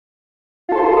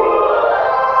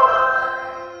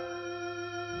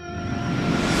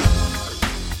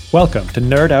Welcome to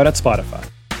Nerd Out at Spotify.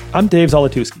 I'm Dave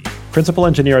Zolotuski, Principal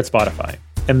Engineer at Spotify,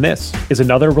 and this is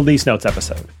another Release Notes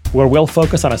episode, where we'll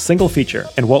focus on a single feature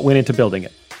and what went into building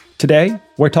it. Today,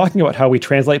 we're talking about how we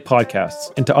translate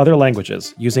podcasts into other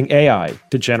languages using AI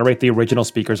to generate the original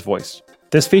speaker's voice.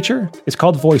 This feature is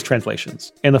called Voice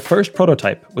Translations, and the first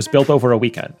prototype was built over a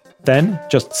weekend. Then,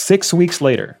 just 6 weeks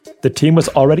later, the team was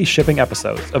already shipping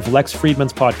episodes of Lex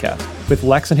Friedman's podcast, with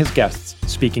Lex and his guests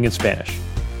speaking in Spanish.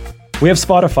 We have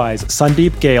Spotify's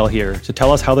Sandeep Gale here to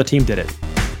tell us how the team did it.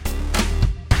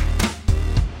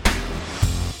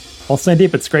 Well,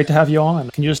 Sandeep, it's great to have you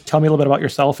on. Can you just tell me a little bit about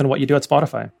yourself and what you do at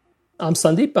Spotify? I'm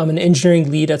Sandeep. I'm an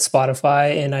engineering lead at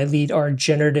Spotify, and I lead our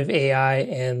generative AI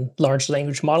and large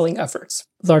language modeling efforts.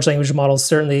 Large language models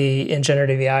certainly in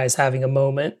generative AI is having a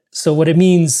moment. So what it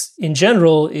means in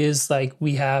general is like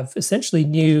we have essentially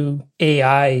new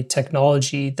AI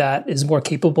technology that is more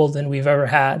capable than we've ever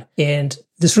had. And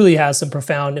this really has some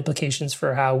profound implications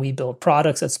for how we build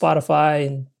products at Spotify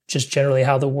and just generally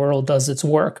how the world does its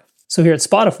work. So here at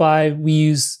Spotify, we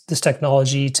use this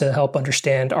technology to help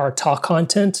understand our talk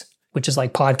content, which is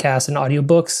like podcasts and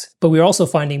audiobooks. But we're also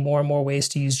finding more and more ways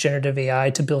to use generative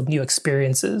AI to build new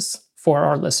experiences for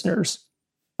our listeners.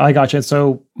 I gotcha.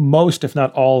 So most, if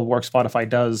not all, work Spotify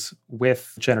does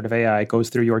with generative AI goes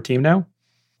through your team now?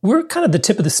 We're kind of the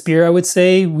tip of the spear, I would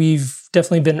say. We've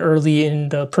definitely been early in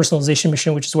the personalization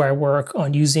mission, which is where I work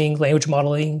on using language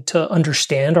modeling to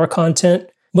understand our content,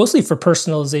 mostly for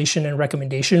personalization and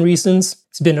recommendation reasons.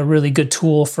 It's been a really good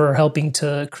tool for helping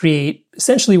to create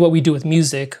essentially what we do with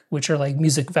music, which are like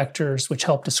music vectors, which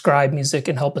help describe music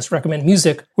and help us recommend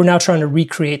music. We're now trying to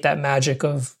recreate that magic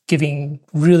of giving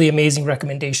really amazing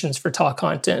recommendations for talk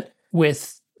content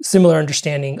with similar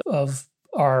understanding of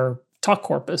our talk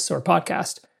corpus or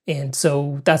podcast. And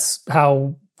so that's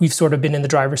how we've sort of been in the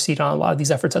driver's seat on a lot of these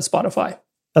efforts at Spotify.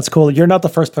 That's cool. You're not the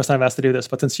first person I've asked to do this,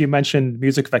 but since you mentioned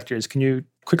music vectors, can you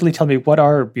quickly tell me what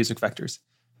are music vectors?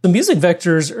 The music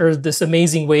vectors are this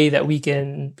amazing way that we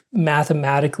can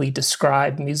mathematically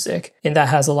describe music. And that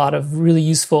has a lot of really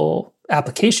useful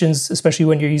applications, especially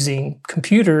when you're using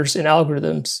computers and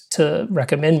algorithms to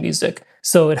recommend music.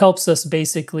 So it helps us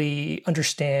basically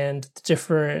understand the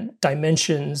different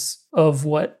dimensions of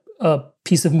what a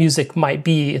piece of music might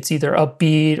be. It's either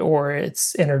upbeat or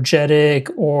it's energetic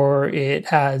or it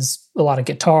has a lot of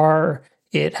guitar.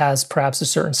 It has perhaps a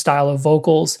certain style of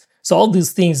vocals. So all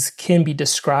these things can be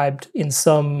described in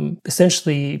some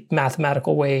essentially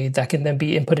mathematical way that can then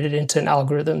be inputted into an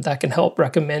algorithm that can help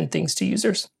recommend things to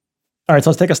users. All right,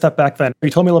 so let's take a step back then. You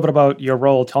told me a little bit about your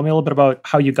role. Tell me a little bit about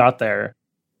how you got there.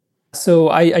 So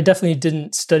I definitely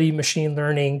didn't study machine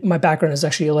learning. My background is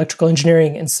actually electrical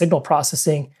engineering and signal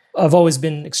processing. I've always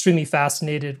been extremely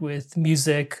fascinated with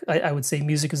music. I would say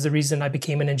music is the reason I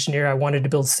became an engineer. I wanted to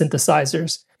build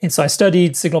synthesizers. And so I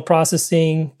studied signal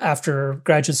processing. After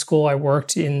graduate school, I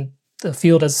worked in the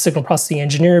field as a signal processing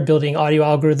engineer, building audio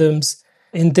algorithms.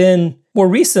 And then more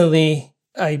recently,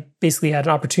 I basically had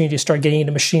an opportunity to start getting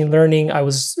into machine learning. I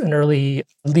was an early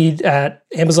lead at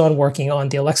Amazon working on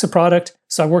the Alexa product.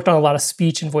 So I worked on a lot of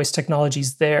speech and voice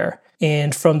technologies there.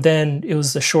 And from then, it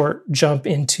was a short jump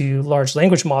into large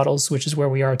language models, which is where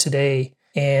we are today.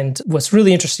 And what's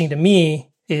really interesting to me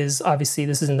is obviously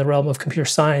this is in the realm of computer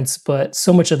science, but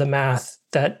so much of the math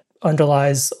that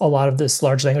underlies a lot of this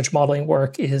large language modeling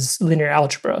work is linear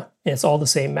algebra. And it's all the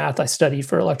same math I studied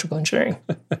for electrical engineering.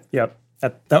 Yep.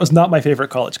 That was not my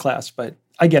favorite college class, but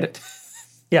I get it.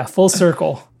 Yeah, full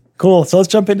circle. Cool. So let's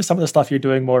jump into some of the stuff you're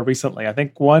doing more recently. I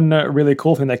think one really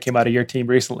cool thing that came out of your team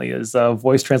recently is a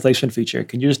voice translation feature.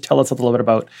 Can you just tell us a little bit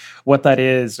about what that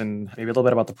is and maybe a little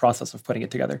bit about the process of putting it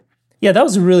together? Yeah, that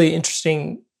was a really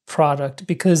interesting product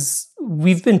because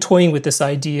we've been toying with this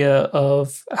idea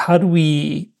of how do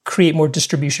we create more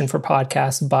distribution for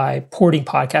podcasts by porting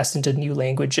podcasts into new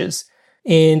languages.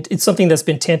 And it's something that's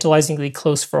been tantalizingly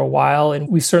close for a while. And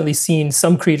we've certainly seen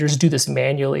some creators do this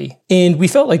manually. And we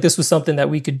felt like this was something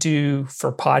that we could do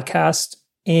for podcasts.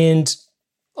 And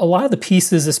a lot of the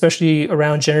pieces, especially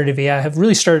around generative AI, have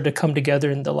really started to come together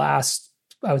in the last,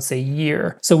 I would say,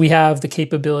 year. So we have the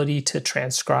capability to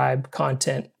transcribe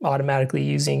content automatically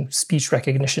using speech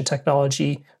recognition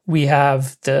technology. We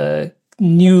have the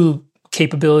new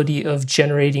capability of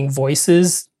generating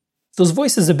voices. Those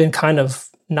voices have been kind of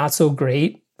not so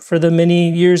great for the many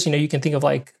years. You know, you can think of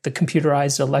like the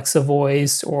computerized Alexa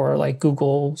voice or like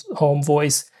Google Home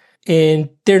voice. And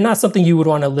they're not something you would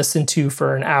want to listen to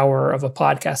for an hour of a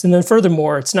podcast. And then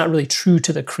furthermore, it's not really true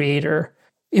to the creator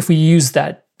if we use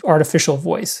that artificial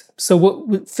voice. So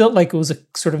what felt like it was a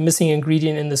sort of missing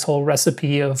ingredient in this whole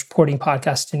recipe of porting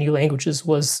podcasts to new languages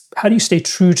was, how do you stay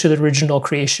true to the original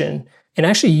creation and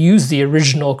actually use the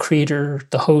original creator,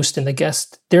 the host and the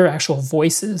guest, their actual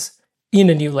voices in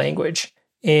a new language?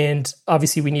 And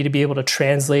obviously we need to be able to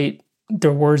translate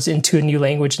their words into a new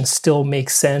language and still make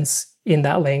sense in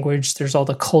that language. There's all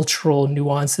the cultural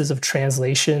nuances of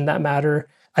translation that matter.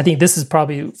 I think this is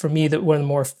probably, for me, one of the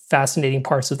more fascinating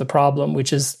parts of the problem,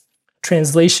 which is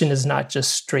translation is not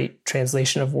just straight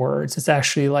translation of words. It's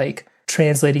actually like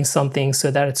translating something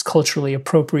so that it's culturally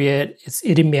appropriate, it's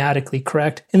idiomatically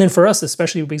correct. And then for us,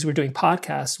 especially because we're doing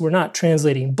podcasts, we're not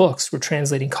translating books, we're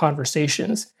translating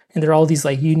conversations. And there are all these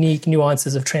like unique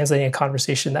nuances of translating a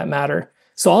conversation that matter.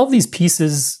 So all of these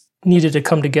pieces needed to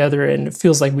come together, and it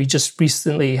feels like we just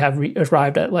recently have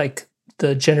arrived at like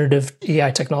the generative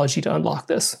AI technology to unlock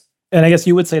this. And I guess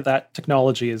you would say that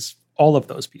technology is all of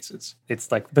those pieces.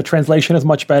 It's like the translation is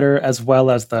much better, as well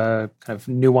as the kind of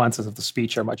nuances of the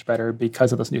speech are much better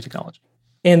because of this new technology.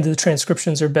 And the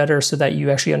transcriptions are better so that you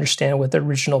actually understand what the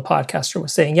original podcaster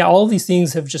was saying. Yeah, all of these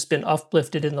things have just been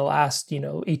uplifted in the last,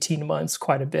 18 months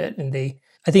quite a bit. And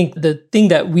I think the thing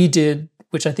that we did,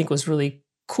 which I think was really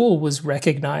cool, was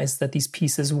recognize that these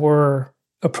pieces were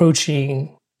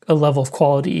approaching a level of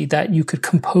quality that you could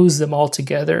compose them all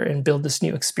together and build this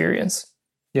new experience.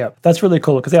 Yeah, that's really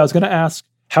cool. Because I was going to ask,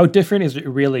 how different is it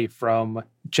really from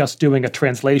just doing a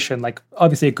translation, like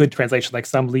obviously a good translation, like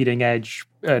some leading edge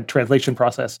translation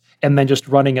process, and then just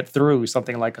running it through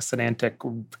something like a semantic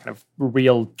kind of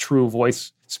real true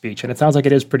voice speech? And it sounds like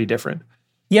it is pretty different.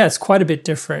 Yeah, it's quite a bit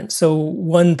different. So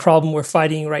one problem we're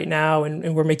fighting right now,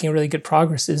 and we're making really good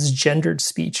progress, is gendered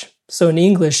speech. So in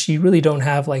English, you really don't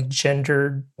have like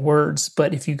gendered words,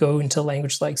 but if you go into a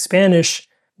language like Spanish,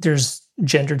 there's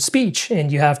gendered speech, and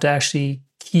you have to actually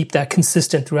keep that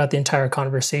consistent throughout the entire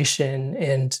conversation.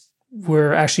 And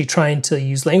we're actually trying to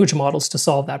use language models to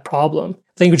solve that problem.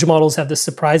 Language models have this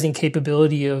surprising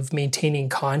capability of maintaining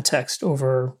context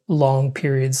over long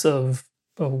periods of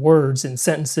words and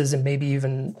sentences, and maybe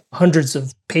even hundreds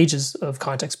of pages of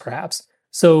context, perhaps.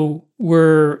 So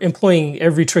we're employing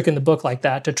every trick in the book like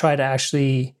that to try to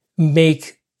actually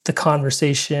make the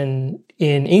conversation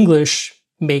in English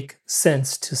make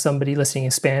sense to somebody listening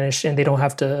in Spanish, and they don't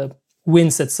have to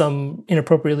wince at some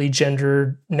inappropriately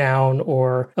gendered noun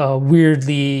or a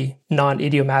weirdly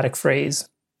non-idiomatic phrase.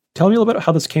 Tell me a little bit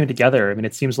how this came together. I mean,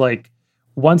 it seems like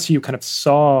once you kind of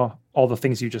saw all the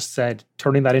things you just said,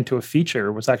 turning that into a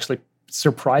feature was actually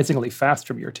surprisingly fast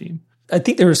from your team. I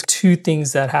think there was two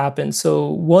things that happened. So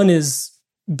one is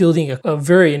building a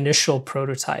very initial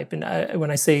prototype. And when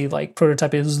I say like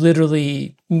prototype, it was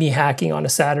literally me hacking on a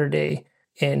Saturday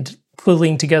and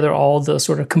pulling together all the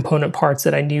sort of component parts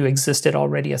that I knew existed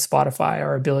already at Spotify,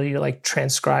 our ability to like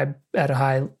transcribe at a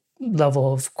high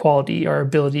level of quality, our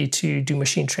ability to do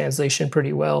machine translation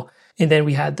pretty well. And then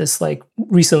we had this like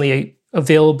recently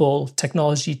available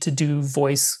technology to do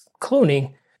voice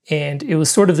cloning. And it was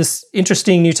sort of this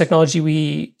interesting new technology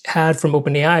we had from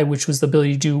OpenAI, which was the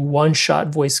ability to do one-shot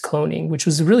voice cloning, which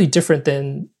was really different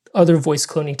than other voice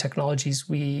cloning technologies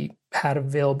we had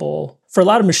available. For a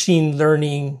lot of machine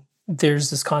learning, there's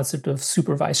this concept of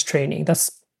supervised training.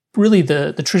 That's really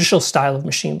the traditional style of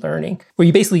machine learning, where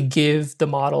you basically give the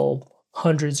model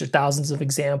hundreds or thousands of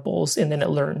examples, and then it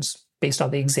learns based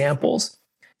on the examples.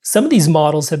 Some of these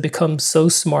models have become so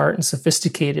smart and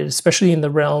sophisticated, especially in the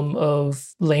realm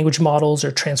of language models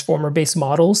or transformer-based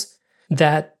models,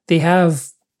 that they have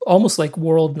almost like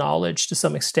world knowledge to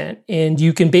some extent. And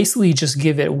you can basically just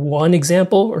give it one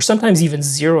example, or sometimes even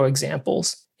 0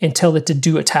 examples, and tell it to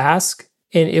do a task,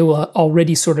 and it will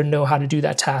already sort of know how to do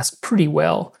that task pretty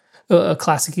well. A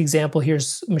classic example here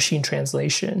is machine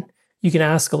translation. You can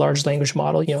ask a large language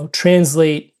model,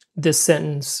 translate this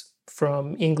sentence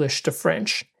from English to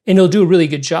French, and it'll do a really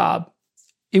good job.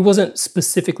 It wasn't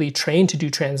specifically trained to do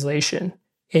translation,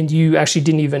 and you actually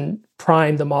didn't even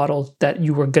prime the model that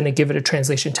you were going to give it a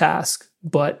translation task.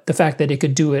 But the fact that it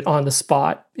could do it on the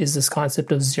spot is this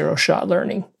concept of zero-shot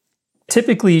learning.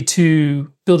 Typically,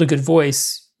 to build a good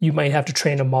voice, you might have to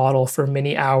train a model for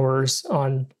many hours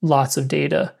on lots of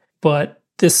data. But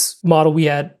this model we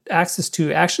had access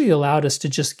to actually allowed us to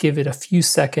just give it a few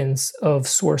seconds of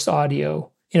source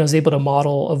audio, and it was able to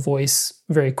model a voice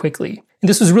very quickly. And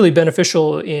this was really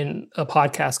beneficial in a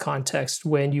podcast context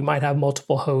when you might have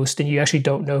multiple hosts and you actually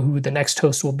don't know who the next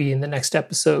host will be in the next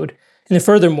episode. And then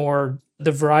furthermore,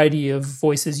 the variety of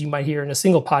voices you might hear in a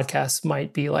single podcast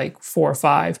might be like 4 or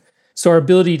 5. So our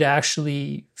ability to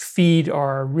actually feed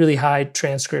our really high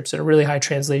transcripts and a really high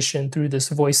translation through this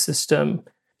voice system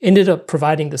ended up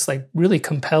providing this like really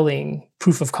compelling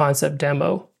proof of concept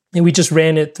demo. And we just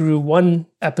ran it through one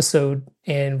episode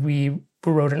and we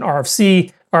wrote an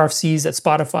RFC. RFCs at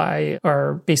Spotify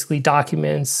are basically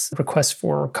documents, requests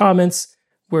for comments,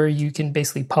 where you can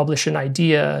basically publish an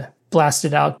idea, blast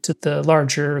it out to the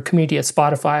larger community at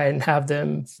Spotify and have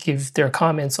them give their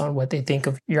comments on what they think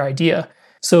of your idea.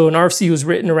 So an RFC was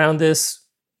written around this.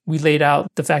 We laid out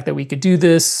the fact that we could do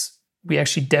this. We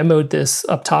actually demoed this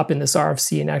up top in this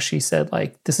RFC and actually said,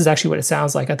 like, this is actually what it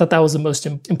sounds like. I thought that was the most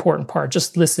important part.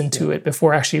 Just listen to it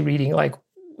before actually reading, like,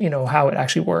 how it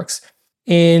actually works.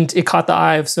 And it caught the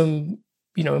eye of some,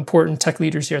 important tech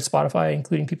leaders here at Spotify,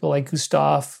 including people like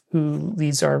Gustav, who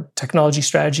leads our technology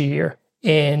strategy here.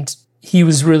 And he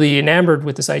was really enamored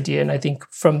with this idea. And I think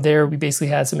from there, we basically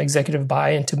had some executive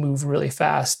buy-in to move really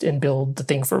fast and build the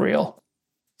thing for real.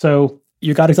 So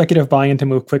you got executive buy-in to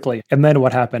move quickly. And then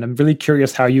what happened? I'm really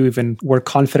curious how you even were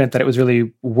confident that it was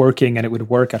really working and it would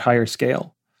work at higher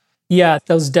scale. Yeah,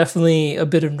 that was definitely a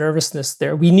bit of nervousness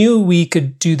there. We knew we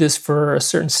could do this for a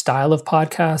certain style of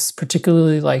podcasts,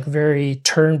 particularly like very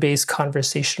turn-based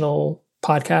conversational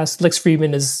podcasts. Lex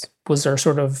Fridman was our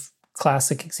sort of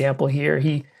classic example here.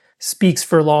 He speaks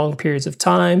for long periods of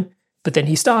time, but then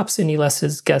he stops and he lets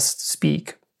his guests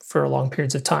speak for long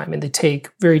periods of time, and they take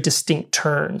very distinct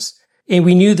turns. And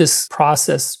we knew this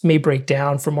process may break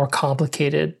down for more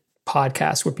complicated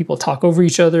podcasts where people talk over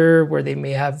each other, where they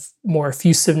may have more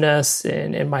effusiveness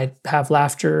and might have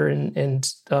laughter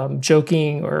and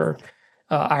joking or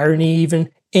irony even.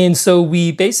 And so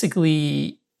we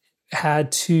basically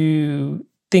had to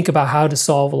think about how to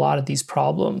solve a lot of these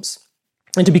problems.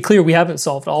 And to be clear, we haven't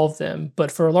solved all of them,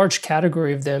 but for a large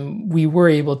category of them, we were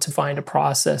able to find a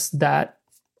process that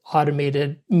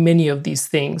automated many of these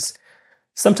things.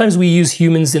 Sometimes we use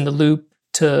humans in the loop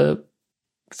to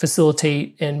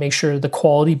facilitate and make sure the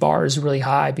quality bar is really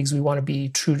high because we want to be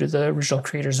true to the original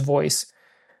creator's voice.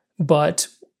 But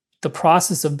the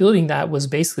process of building that was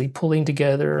basically pulling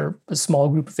together a small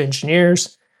group of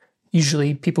engineers,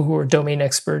 usually people who are domain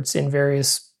experts in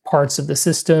various parts of the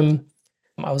system.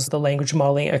 I was the language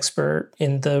modeling expert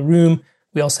in the room.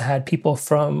 We also had people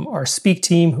from our Speak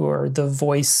team who are the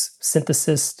voice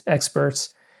synthesis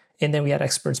experts. And then we had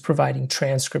experts providing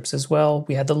transcripts as well.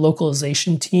 We had the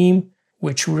localization team,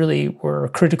 which really were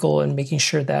critical in making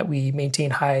sure that we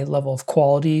maintain high level of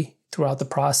quality throughout the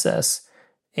process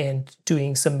and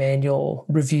doing some manual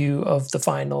review of the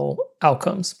final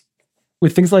outcomes.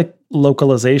 With things like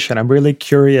localization, I'm really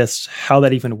curious how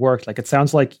that even worked. Like, it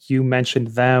sounds like you mentioned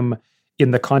them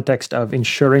in the context of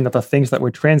ensuring that the things that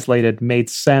were translated made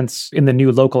sense in the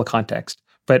new local context.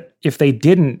 But if they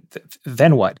didn't,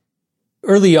 then what?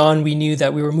 Early on, we knew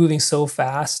that we were moving so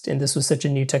fast and this was such a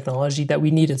new technology that we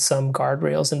needed some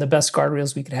guardrails. And the best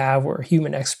guardrails we could have were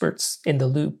human experts in the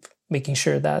loop, making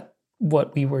sure that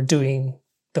what we were doing,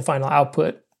 the final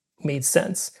output, made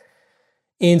sense.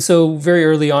 And so very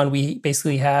early on, we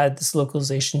basically had this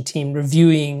localization team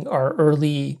reviewing our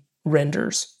early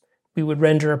renders. We would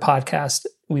render a podcast,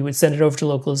 we would send it over to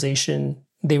localization,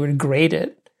 they would grade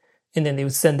it, and then they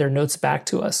would send their notes back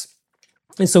to us.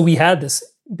 And so we had this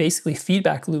basically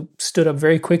feedback loop stood up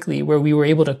very quickly where we were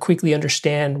able to quickly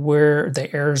understand where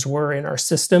the errors were in our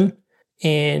system,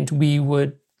 and we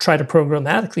would try to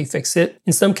programmatically fix it.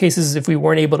 In some cases, if we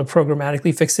weren't able to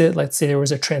programmatically fix it, let's say there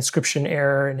was a transcription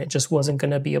error and it just wasn't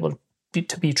going to be able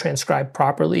to be transcribed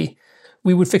properly,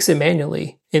 we would fix it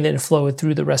manually and then flow it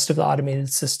through the rest of the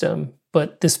automated system.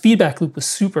 But this feedback loop was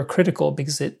super critical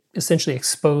because it essentially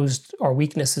exposed our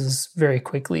weaknesses very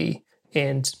quickly,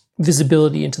 and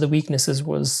visibility into the weaknesses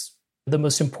was the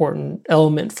most important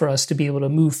element for us to be able to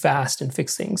move fast and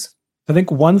fix things. I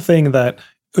think one thing that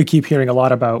we keep hearing a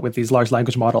lot about with these large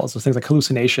language models is things like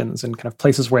hallucinations and kind of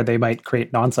places where they might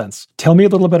create nonsense. Tell me a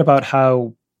little bit about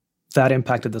how that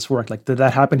impacted this work. Like, did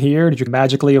that happen here? Did you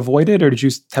magically avoid it? Or did you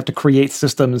have to create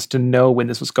systems to know when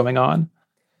this was going on?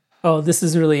 Oh, this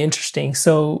is really interesting.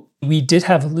 So we did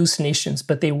have hallucinations,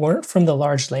 but they weren't from the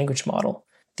large language model.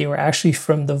 They were actually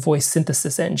from the voice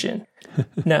synthesis engine.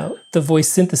 Now, the voice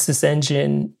synthesis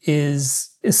engine is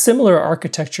a similar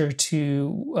architecture to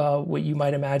what you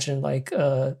might imagine like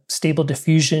a stable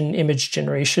diffusion image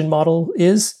generation model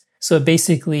is. So it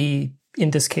basically,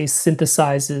 in this case,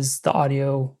 synthesizes the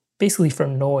audio basically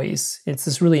from noise. It's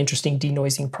this really interesting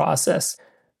denoising process.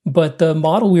 But the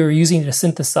model we were using to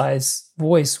synthesize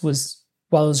voice was,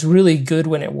 while it was really good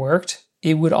when it worked,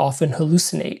 it would often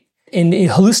hallucinate. And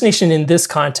hallucination in this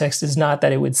context is not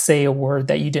that it would say a word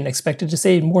that you didn't expect it to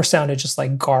say. It more sounded just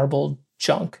like garbled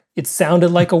junk. It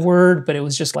sounded like a word, but it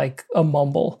was just like a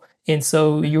mumble. And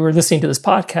so you were listening to this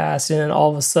podcast, and then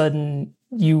all of a sudden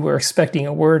you were expecting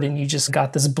a word and you just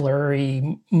got this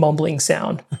blurry mumbling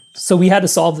sound. So we had to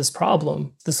solve this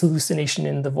problem, this hallucination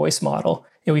in the voice model.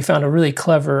 And we found a really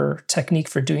clever technique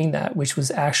for doing that, which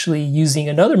was actually using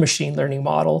another machine learning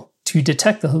model to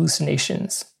detect the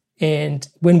hallucinations. And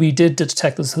when we did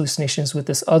detect those hallucinations with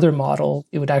this other model,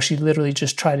 it would actually literally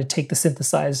just try to take the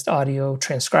synthesized audio,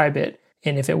 transcribe it.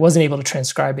 And if it wasn't able to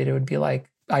transcribe it, it would be like,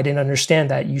 I didn't understand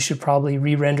that. You should probably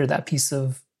re-render that piece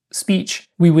of speech.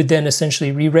 We would then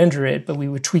essentially re-render it, but we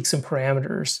would tweak some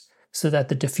parameters so that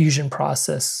the diffusion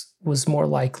process was more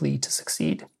likely to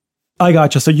succeed. I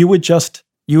gotcha. So you would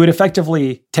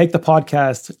effectively take the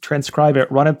podcast, transcribe it,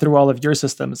 run it through all of your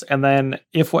systems, and then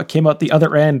if what came out the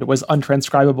other end was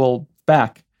untranscribable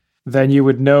back, then you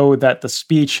would know that the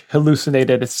speech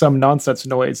hallucinated some nonsense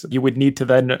noise you would need to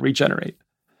then regenerate.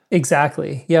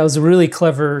 Exactly. Yeah, it was a really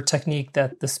clever technique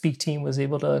that the Speak team was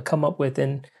able to come up with.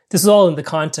 And this is all in the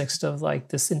context of like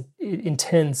this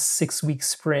intense 6-week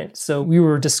sprint. So we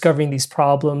were discovering these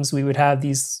problems. We would have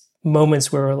these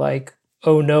moments where we're like,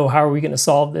 oh no, how are we going to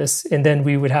solve this? And then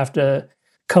we would have to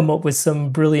come up with some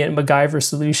brilliant MacGyver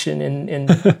solution in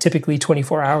typically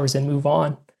 24 hours and move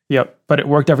on. Yep, but it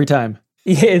worked every time.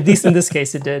 Yeah, at least in this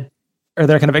case, it did. Are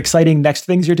there kind of exciting next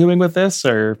things you're doing with this,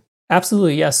 or?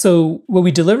 Absolutely, yeah. So what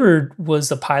we delivered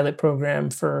was a pilot program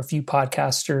for a few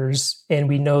podcasters, and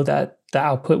we know that the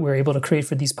output we're able to create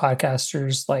for these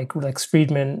podcasters, like Lex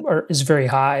Friedman, is very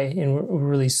high, and we're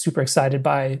really super excited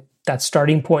by that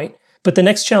starting point. But the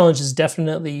next challenge is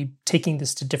definitely taking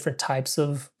this to different types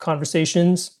of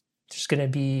conversations.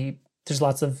 There's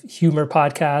lots of humor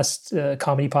podcasts,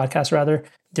 comedy podcasts rather.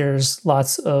 There's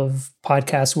lots of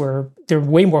podcasts where they're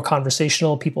way more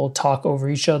conversational. People talk over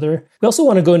each other. We also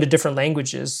want to go into different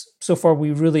languages. So far,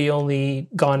 we've really only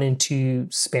gone into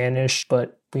Spanish,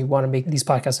 but we want to make these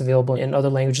podcasts available in other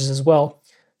languages as well.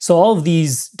 So all of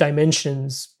these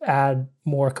dimensions add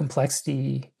more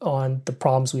complexity on the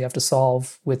problems we have to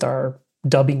solve with our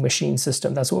dubbing machine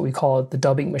system. That's what we call it, the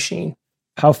dubbing machine.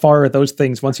 How far are those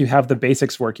things once you have the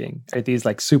basics working? Are these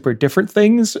like super different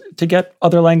things to get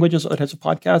other languages, other types of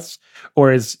podcasts?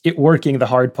 Or is it working the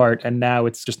hard part and now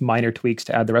it's just minor tweaks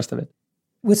to add the rest of it?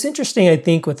 What's interesting, I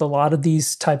think, with a lot of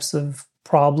these types of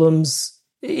problems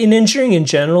in engineering in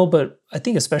general, but I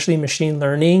think especially machine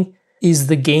learning, is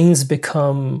the gains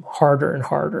become harder and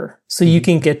harder. So you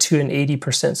can get to an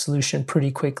 80% solution pretty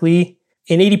quickly.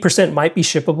 And 80% might be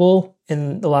shippable,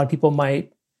 and a lot of people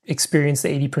might experience the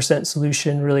 80%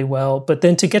 solution really well. But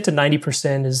then to get to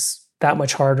 90% is that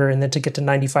much harder. And then to get to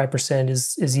 95%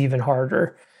 is even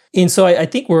harder. And so I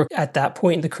think we're at that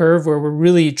point in the curve where we're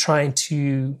really trying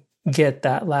to get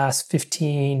that last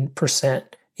 15%.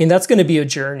 And that's going to be a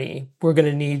journey. We're going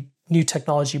to need new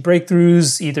technology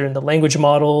breakthroughs, either in the language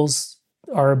models,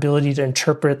 our ability to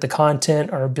interpret the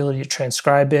content, our ability to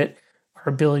transcribe it,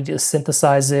 our ability to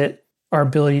synthesize it, our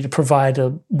ability to provide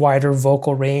a wider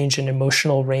vocal range and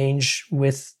emotional range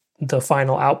with the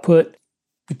final output.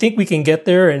 We think we can get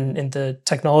there, and the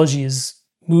technology is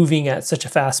moving at such a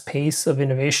fast pace of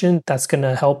innovation. That's going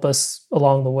to help us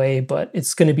along the way, but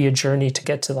it's going to be a journey to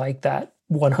get to like that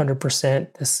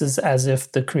 100%. This is as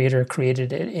if the creator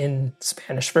created it in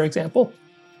Spanish, for example.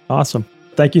 Awesome.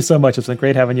 Thank you so much. It's been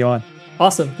great having you on.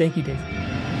 Awesome. Thank you, Dave.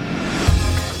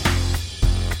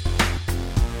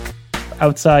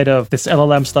 Outside of this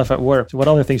LLM stuff at work, what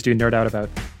other things do you nerd out about?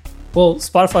 Well,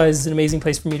 Spotify is an amazing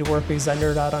place for me to work because I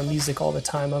nerd out on music all the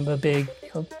time. I'm a big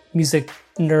music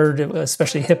nerd,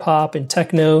 especially hip hop and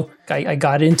techno. I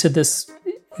got into this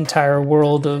entire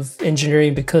world of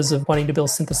engineering because of wanting to build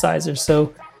synthesizers.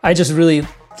 So I just really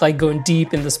like going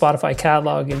deep in the Spotify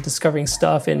catalog and discovering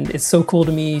stuff. And it's so cool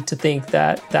to me to think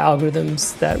that the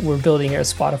algorithms that we're building here at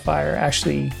Spotify are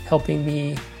actually helping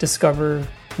me discover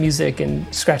music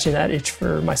and scratching that itch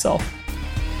for myself.